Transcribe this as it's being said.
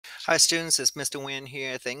Hi students, it's Mr. Nguyen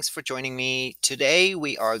here. Thanks for joining me. Today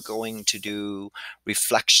we are going to do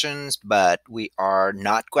reflections, but we are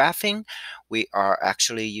not graphing. We are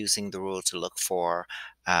actually using the rule to look for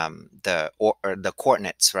the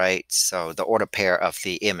coordinates, right? So the order pair of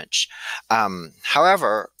the image.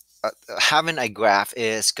 However, having a graph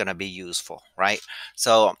is going to be useful, right?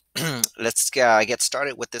 So let's get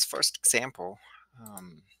started with this first example.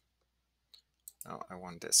 Oh, I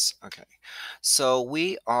want this. Okay. So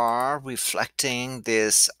we are reflecting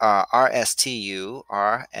this RSTU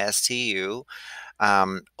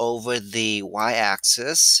over the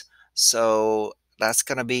y-axis. So that's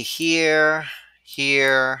going to be here,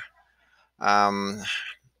 here, um,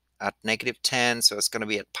 at -10. So it's going to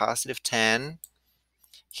be at +10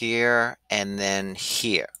 here and then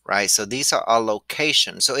here, right? So these are our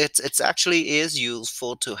locations. So it's actually is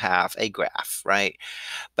useful to have a graph, right?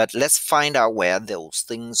 But let's find out where those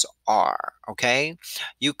things are, okay?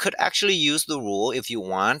 You could actually use the rule if you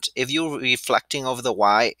want. If you're reflecting over the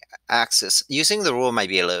y-axis, using the rule might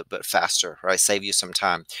be a little bit faster, right? Save you some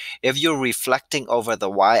time. If you're reflecting over the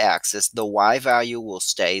y-axis, the y value will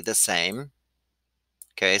stay the same,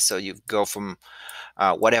 okay? So you go from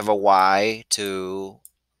whatever y to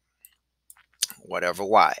whatever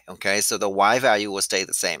y, okay? So the y value will stay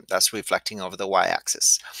the same. That's reflecting over the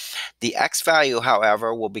y-axis. The x value,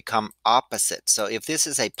 however, will become opposite. So if this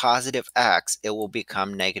is a positive x, it will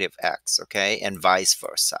become negative x, okay? And vice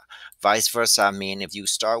versa. Vice versa mean if you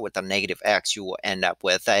start with a negative x, you will end up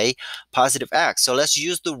with a positive x. So let's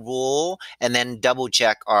use the rule and then double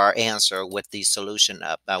check our answer with the solution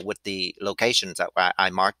up, with the locations that I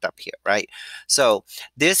marked up here, right? So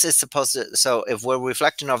this is supposed to, so if we're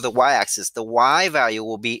reflecting of the y-axis, the y value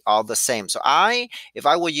will be all the same. So if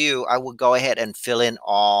I were you, I would go ahead and fill in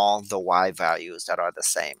all the y values that are the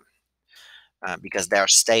same because they're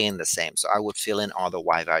staying the same. So I would fill in all the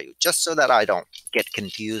y value just so that I don't get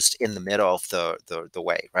confused in the middle of the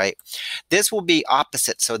way, right? This will be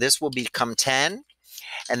opposite. So this will become 10.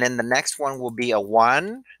 And then the next one will be a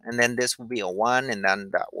 1. And then this will be a 1. And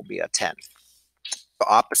then that will be a 10. The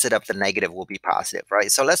opposite of the negative will be positive,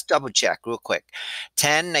 right? So let's double check real quick.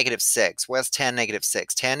 10, -6. Where's 10,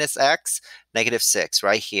 -6? 10 is x, -6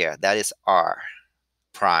 right here. That is r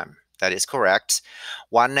prime. That is correct.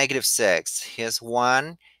 1, -6. Here's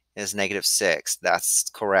 1 is -6. That's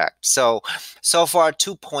correct. So far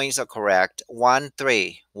 2 points are correct. 1,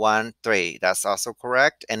 3, 1, 3. That's also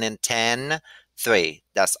correct. And then 10, 3.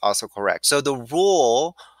 That's also correct. So the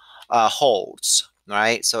rule holds,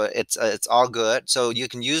 right? So it's all good. So you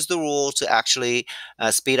can use the rule to actually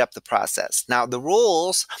speed up the process. Now the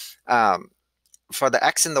rules for the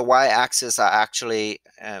x and the y axis are actually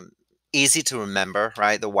easy to remember,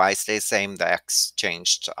 right? The y stays same, the x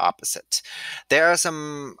changed to opposite. There are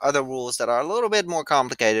some other rules that are a little bit more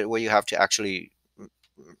complicated where you have to actually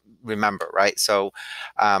remember, right? So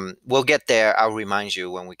we'll get there. I'll remind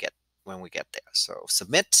you when we get there. So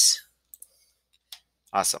submit.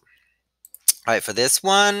 Awesome. All right, for this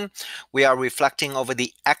one, we are reflecting over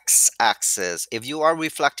the x-axis. If you are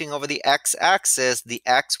reflecting over the x-axis, the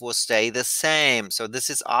x will stay the same. So this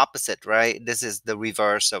is opposite, right? This is the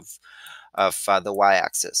reverse of the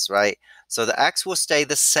y-axis, right? So the x will stay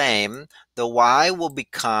the same. The y will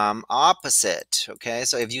become opposite, okay?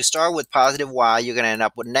 So if you start with positive y, you're going to end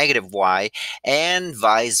up with negative y, and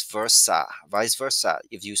vice versa. Vice versa.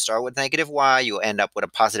 If you start with negative y, you'll end up with a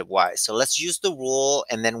positive y. So let's use the rule,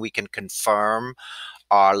 and then we can confirm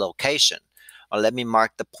our location. Let me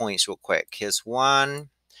mark the points real quick. Here's 1,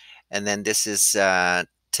 and then this is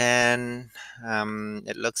 10.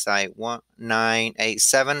 It looks like 1, 9, 8,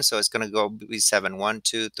 7. So it's going to go be 7. 1,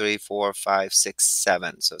 2, 3, 4, 5, 6,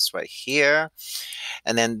 7. So it's right here.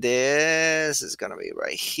 And then this is going to be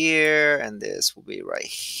right here. And this will be right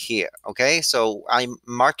here. Okay. So I'm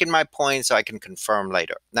marking my points so I can confirm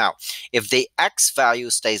later. Now, if the x value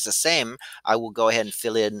stays the same, I will go ahead and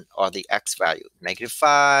fill in all the x value.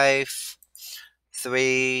 -5,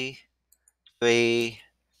 3, 3,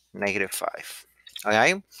 -5.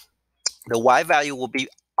 Okay. The y value will be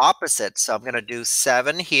opposite. So I'm going to do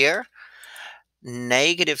 7 here,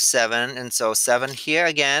 -7. And so 7 here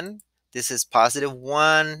again. This is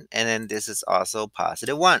 +1. And then this is also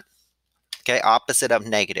 +1. Okay. Opposite of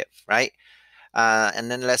negative, right?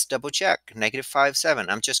 And then let's double check. -5, 7.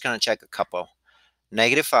 I'm just going to check a couple.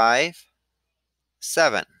 -5,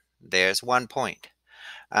 7. There's 1 point.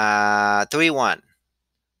 3, 1.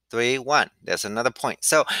 3, 1. There's another point.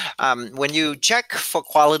 So when you check for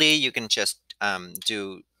quality, you can just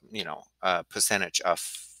do, percentage of,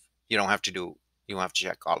 you don't have to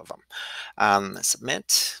check all of them.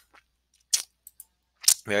 Submit.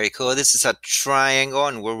 Very cool. This is a triangle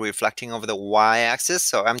and we're reflecting over the y-axis.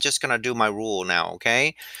 So I'm just going to do my rule now, okay?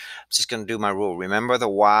 I'm just going to do my rule. Remember, the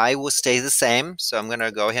y will stay the same. So I'm going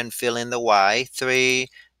to go ahead and fill in the y. 3,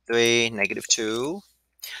 3, -2.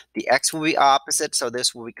 The x will be opposite, so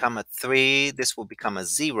this will become a 3. This will become a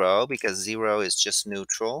 0 because 0 is just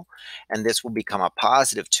neutral. And this will become a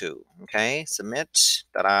 +2. Okay, submit.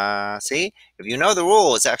 Ta-da. See? If you know the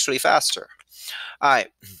rule, it's actually faster. All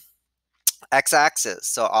right, x-axis.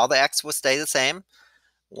 So all the x will stay the same.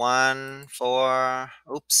 1, 4.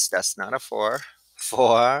 Oops, that's not a 4.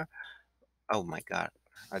 4. Oh my God,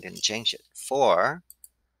 I didn't change it. 4.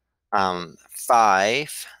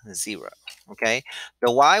 5, 0. Okay,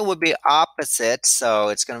 the y would be opposite, so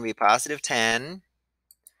it's going to be +10,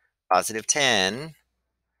 +10.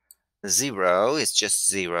 0 is just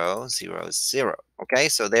 0, 0, 0. Okay,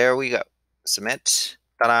 so there we go. Submit.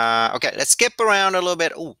 Ta-da. Okay, let's skip around a little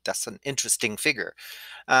bit. Oh, that's an interesting figure.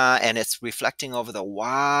 And it's reflecting over the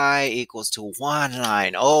y equals to 1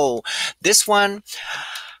 line. Oh, this one,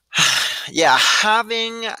 yeah,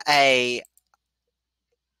 having a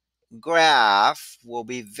graph will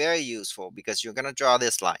be very useful because you're going to draw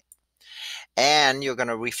this line and you're going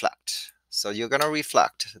to reflect. So you're going to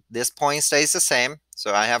reflect. This point stays the same.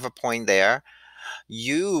 So I have a point there.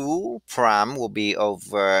 U prime will be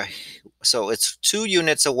over, so it's 2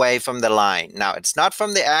 units away from the line. Now it's not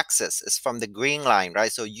from the axis, it's from the green line,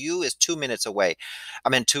 right? So U is 2 minutes away.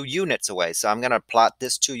 2 units away. So I'm going to plot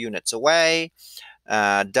this 2 units away.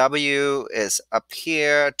 W is up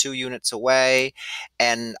here, 2 units away.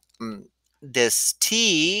 And this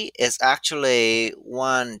T is actually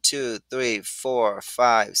 1, 2, 3, 4,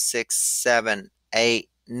 5, 6, 7, 8,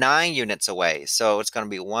 9 units away. So it's going to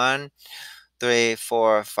be 1, 3,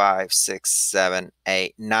 4, 5, 6, 7,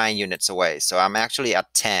 8, 9 units away. So I'm actually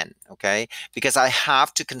at 10, okay? Because I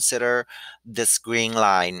have to consider this green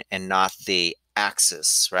line and not the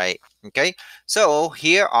axis, right? Okay, so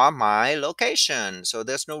here are my locations. So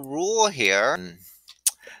there's no rule here.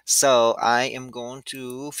 So I am going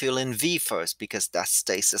to fill in V first because that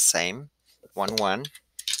stays the same. 1, 1.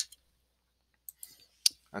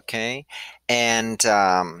 Okay, and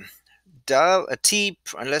let's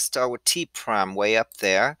start with T prime way up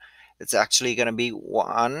there. It's actually going to be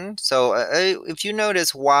 1. So if you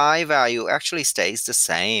notice, Y value actually stays the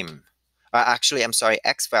same. Actually, I'm sorry,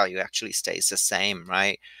 X value actually stays the same,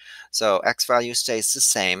 right? So X value stays the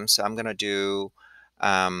same. So I'm going to do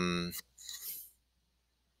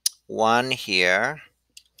 1 here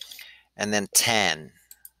and then 10.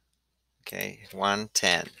 Okay, 1,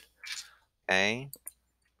 10. Okay.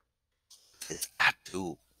 Is that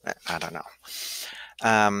 2? I don't know.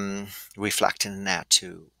 Reflecting that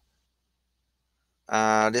 2.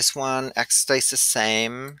 This one, X stays the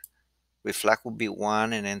same. Reflect will be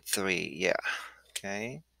 1 and then 3. Yeah.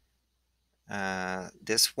 Okay.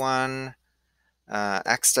 This one,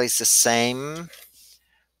 X stays the same.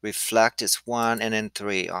 Reflect is 1 and then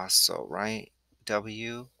 3 also, right?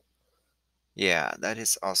 W. Yeah, that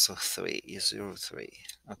is also 3. 0, 3.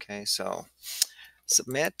 Okay, so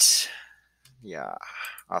submit. Yeah,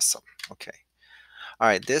 awesome. Okay. All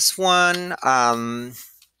right, this one,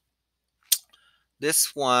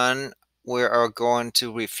 we are going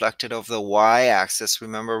to reflect it over the y-axis.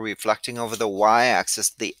 Remember, reflecting over the y-axis,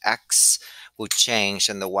 the x will change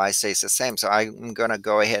and the y stays the same. So I'm going to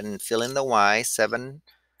go ahead and fill in the y. 7,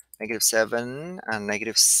 -7, and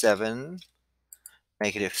 -7,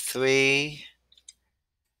 -3,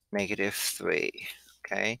 -3.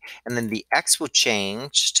 Okay, and then the x will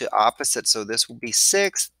change to opposite. So this will be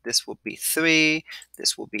 6, this will be 3,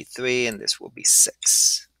 this will be 3, and this will be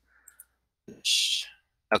 6.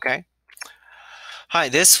 Okay. Hi,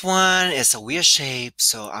 this one is a weird shape,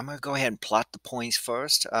 so I'm going to go ahead and plot the points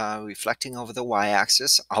first, reflecting over the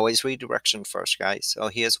y-axis. Always read direction first, guys. So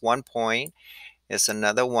here's 1 point. Here's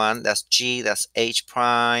another one. That's G, that's H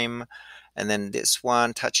prime. And then this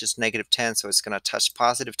one touches -10, so it's going to touch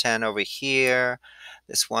 +10 over here.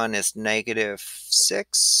 This one is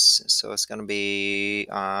 -6, so it's going to be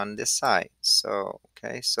on this side. So,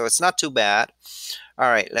 okay, so it's not too bad. All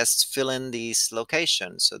right, let's fill in these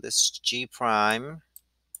locations. So this is G prime,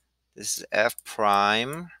 this is F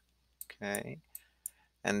prime, okay,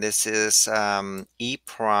 and this is E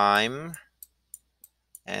prime,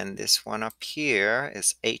 and this one up here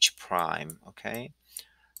is H prime, okay.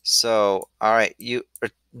 So, all right,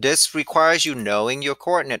 this requires you knowing your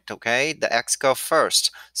coordinate, okay? The x go first.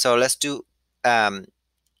 So let's do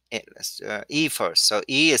E first. So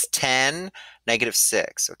E is 10,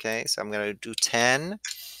 -6, okay? So I'm going to do 10,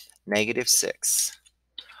 -6.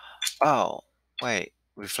 Oh, wait,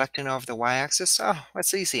 reflecting off the y-axis. Oh,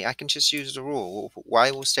 that's easy. I can just use the rule.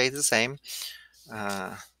 Y will stay the same.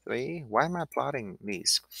 3. Why am I plotting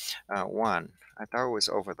these? 1. I thought it was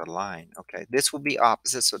over the line. Okay, this will be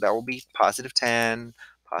opposite, so that will be positive 10,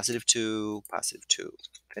 positive 2, positive 2.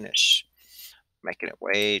 Finish. Making it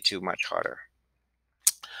way too much harder.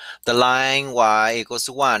 The line y equals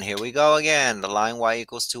to 1. Here we go again. The line y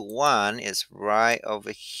equals to 1 is right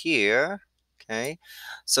over here. Okay,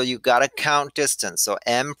 so you got to count distance. So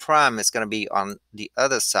m prime is going to be on the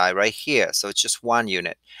other side right here. So it's just 1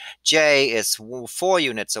 unit. J is 4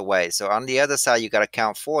 units away. So on the other side, you got to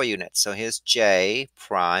count 4 units. So here's J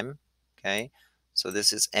prime. Okay, so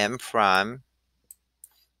this is m prime.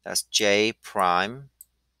 That's J prime.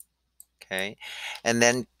 Okay, and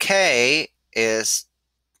then K is,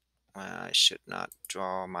 I should not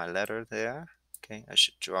draw my letter there. Okay, I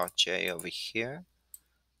should draw J over here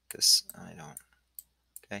because I don't.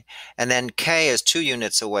 Okay, and then K is 2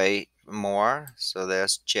 units away more, so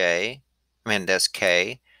there's J. I mean, there's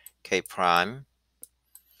K, K prime.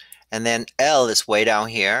 And then L is way down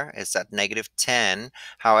here. It's at -10.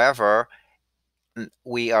 However,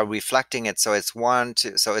 we are reflecting it, so it's 1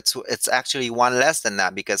 2, so it's actually 1 less than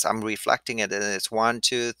that because I'm reflecting it, and it's 1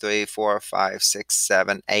 2 3 4 5 6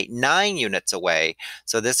 7 8 9 units away.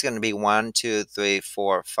 So this is going to be 1 2 3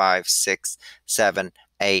 4 5 6 7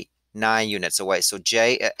 8 9 units away. So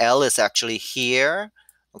L is actually here.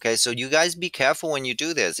 Okay, so you guys be careful when you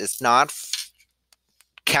do this. It's not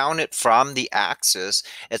counted from the axis,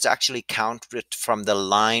 it's actually counted from the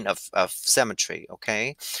line of symmetry.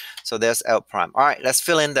 Okay, so there's L prime. All right, let's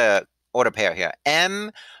fill in the order pair here.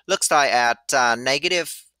 M looks like at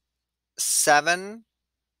 -7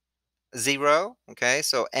 0. Okay,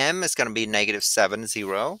 so M is going to be -7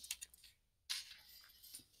 0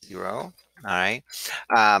 0. All right,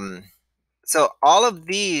 so all of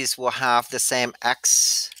these will have the same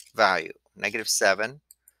x value: -7,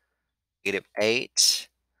 -8,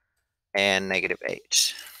 and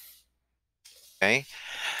 -8. Okay.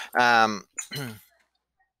 Um,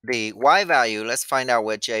 the y value, let's find out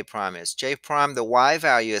what J prime is. J prime, the y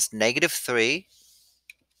value is -3.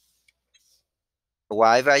 The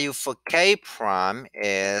y value for K prime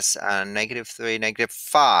is -3,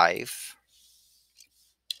 -5.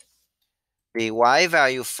 The y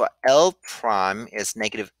value for L prime is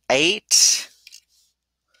 -8.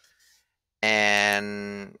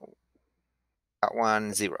 And that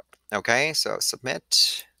one, 0. Okay, so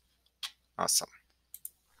submit. Awesome.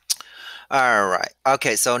 All right.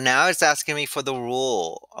 Okay, so now it's asking me for the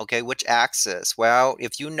rule. Okay, which axis? Well,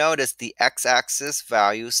 if you notice, the x-axis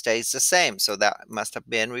value stays the same. So that must have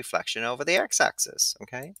been reflection over the x-axis.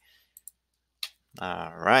 Okay.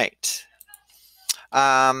 All right.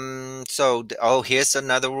 Oh, here's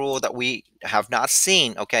another rule that we have not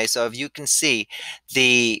seen. Okay, so if you can see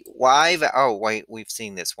the y, oh, wait, we've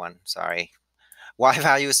seen this one. Sorry. Y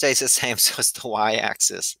value stays the same, so it's the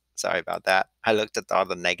y-axis. Sorry about that. I looked at all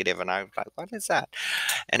the negative and I was like, what is that?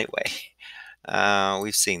 Anyway,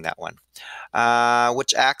 we've seen that one.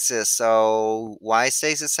 Which axis? So y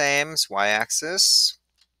stays the same, it's y-axis.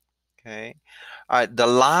 Okay. All right, the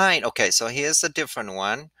line. Okay, so here's a different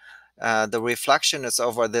one. The reflection is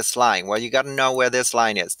over this line. Well, you got to know where this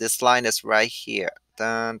line is. This line is right here.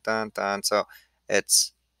 Dun, dun, dun. So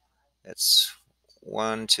it's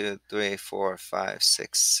 1, 2, 3, 4, 5,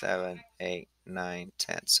 6, 7, 8, 9,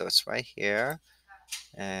 10. So it's right here,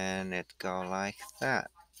 and it go like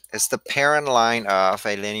that. It's the parent line of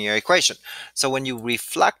a linear equation. So when you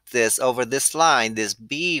reflect this over this line, this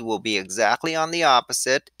B will be exactly on the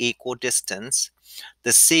opposite, equal distance.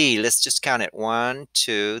 The C, let's just count it. 1,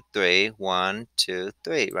 2, 3, 1, 2,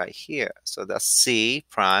 3, right here. So that's C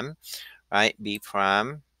prime, right? B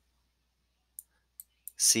prime,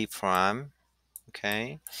 C prime.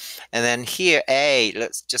 Okay, and then here A,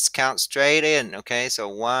 let's just count straight in. Okay, so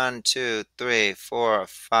 1 2 3 4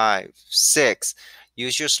 5 6.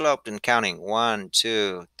 Use your slope in counting. 1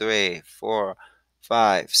 2 3 4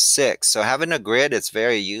 5 6. So having a grid is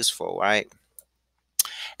very useful, right?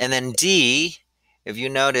 And then D, if you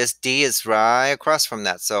notice, D is right across from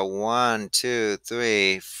that. So 1 2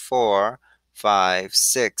 3 4 5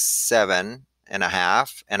 6 7 and a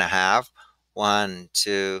half and a half. 1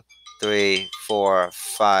 2 3 4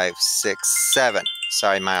 5 6 7.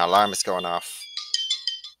 Sorry, my alarm is going off.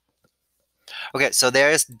 Okay, so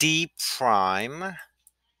there's D prime.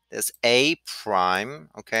 There's A prime.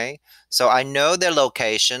 Okay, so I know their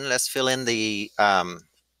location. Let's fill in the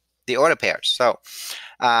order pairs. So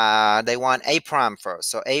they want A prime first.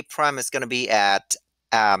 So A prime is going to be at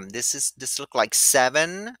this look like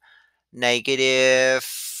 7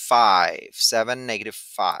 -5. 7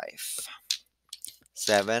 -5.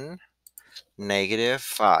 7,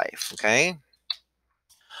 -5, okay?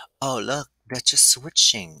 Oh, look, they're just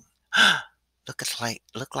switching.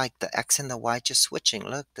 Look like the X and the Y just switching.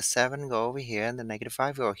 Look, the 7 go over here and the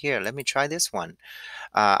 -5 go here. Let me try this one.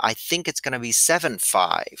 I think it's going to be 7,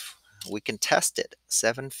 5. We can test it.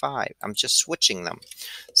 7, 5. I'm just switching them.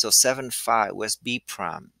 So 7, 5. Where's B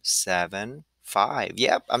prime? 7, 5.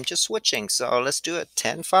 Yep, I'm just switching. So let's do it.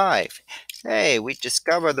 10, 5. Hey, we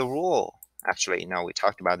discovered the rule. Actually, no, we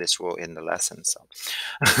talked about this rule in the lesson, so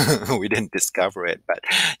we didn't discover it, but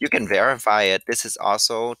you can verify it. This is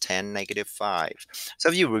also 10, -5. So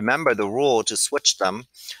if you remember the rule to switch them,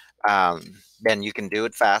 then you can do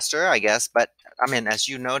it faster, I guess. But I mean, as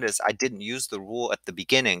you notice, I didn't use the rule at the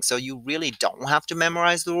beginning. So you really don't have to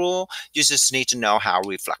memorize the rule. You just need to know how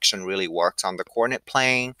reflection really works on the coordinate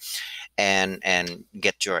plane and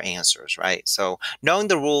get your answers, right? So knowing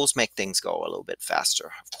the rules make things go a little bit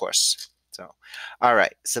faster, of course. So, all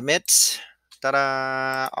right, submit.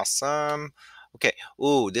 Ta-da, awesome. Okay,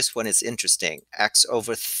 ooh, this one is interesting. X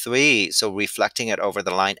over 3, so reflecting it over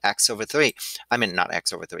the line X over 3. I mean, not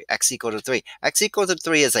X over 3, X equal to 3. X equal to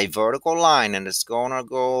 3 is a vertical line, and it's gonna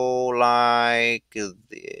go like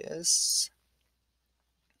this.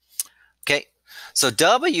 Okay, so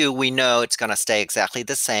W, we know it's gonna stay exactly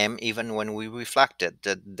the same even when we reflect it.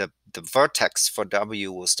 The vertex for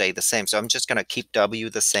W will stay the same. So I'm just gonna keep W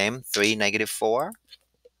the same, 3, -4.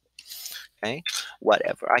 Okay,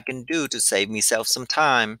 whatever I can do to save myself some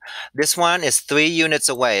time. This one is 3 units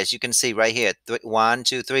away, as you can see right here. 1,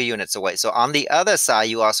 2, 3 units away. So on the other side,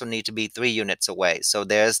 you also need to be 3 units away. So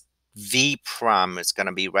there's V prime is going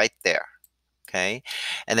to be right there. Okay,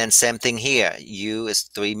 and then same thing here. U is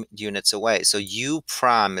 3 units away. So U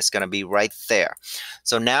prime is going to be right there.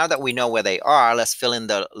 So now that we know where they are, let's fill in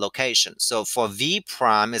the location. So for V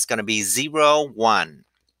prime, it's going to be 0, 1.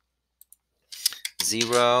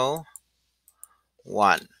 0,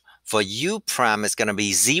 1. For U prime, it's going to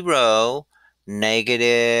be 0,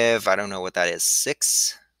 negative, I don't know what that is,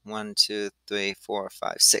 6. 1, 2, 3, 4,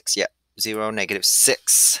 5, 6. Yeah, 0,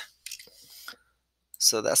 -6.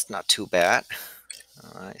 So that's not too bad.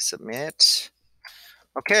 All right, submit.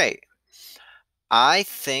 Okay. I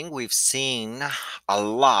think we've seen a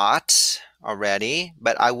lot already,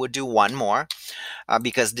 but I would do one more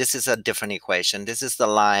because this is a different equation. This is the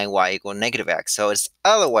line y equal -x. So it's the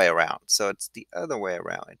other way around. So it's the other way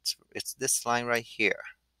around. It's this line right here.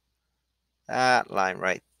 That line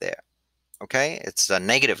right there. Okay, it's a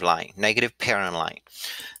negative line, negative parent line.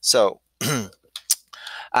 So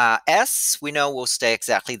S, we know will stay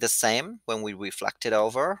exactly the same when we reflect it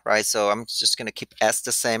over, right? So I'm just going to keep S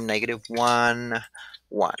the same, -1,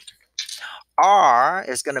 1. R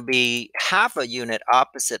is going to be half a unit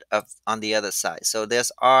opposite of on the other side. So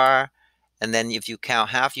there's R, and then if you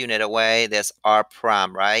count half unit away, there's R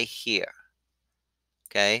prime right here.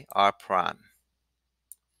 Okay, R prime.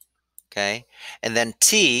 Okay, and then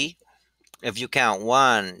T, if you count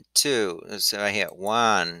 1, 2, so right here,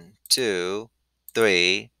 1, 2,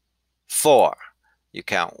 3, 4. You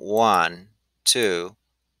count 1, 2,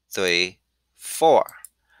 3, 4.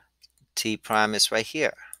 T prime is right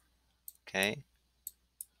here. Okay.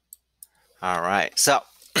 All right. So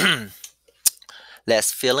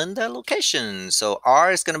let's fill in the location. So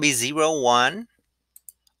R is going to be 0, 1.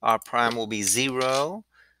 R prime will be 0,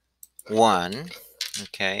 1.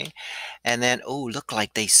 Okay. And then, oh, look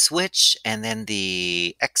like they switch. And then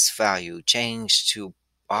the X value changed to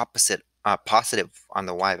opposite, positive on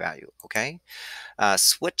the Y value. Okay.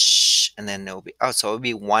 Switch. And then it'll be, oh, so it'll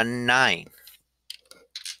be 1, 9.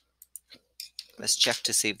 Let's check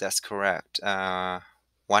to see if that's correct.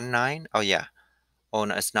 1, 9? Oh, yeah. Oh,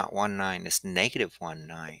 no, it's not 1, 9. It's -1,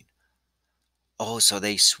 9. Oh, so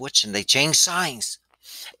they switch and they change signs.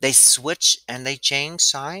 They switch and they change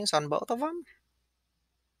signs on both of them?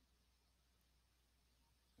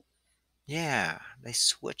 Yeah, they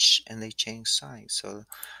switch and they change signs. So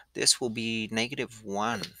this will be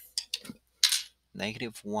 -1.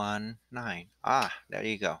 -1, 9. Ah, there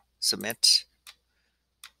you go. Submit.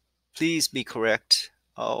 Please be correct.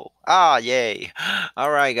 Oh, yay.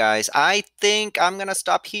 All right, guys. I think I'm gonna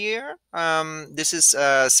stop here. This is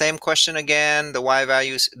same question again. The y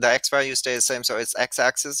values, the x value stays the same, so it's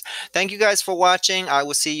x-axis. Thank you guys for watching. I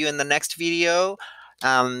will see you in the next video.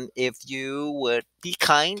 If you would be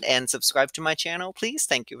kind and subscribe to my channel, please.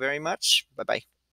 Thank you very much. Bye-bye.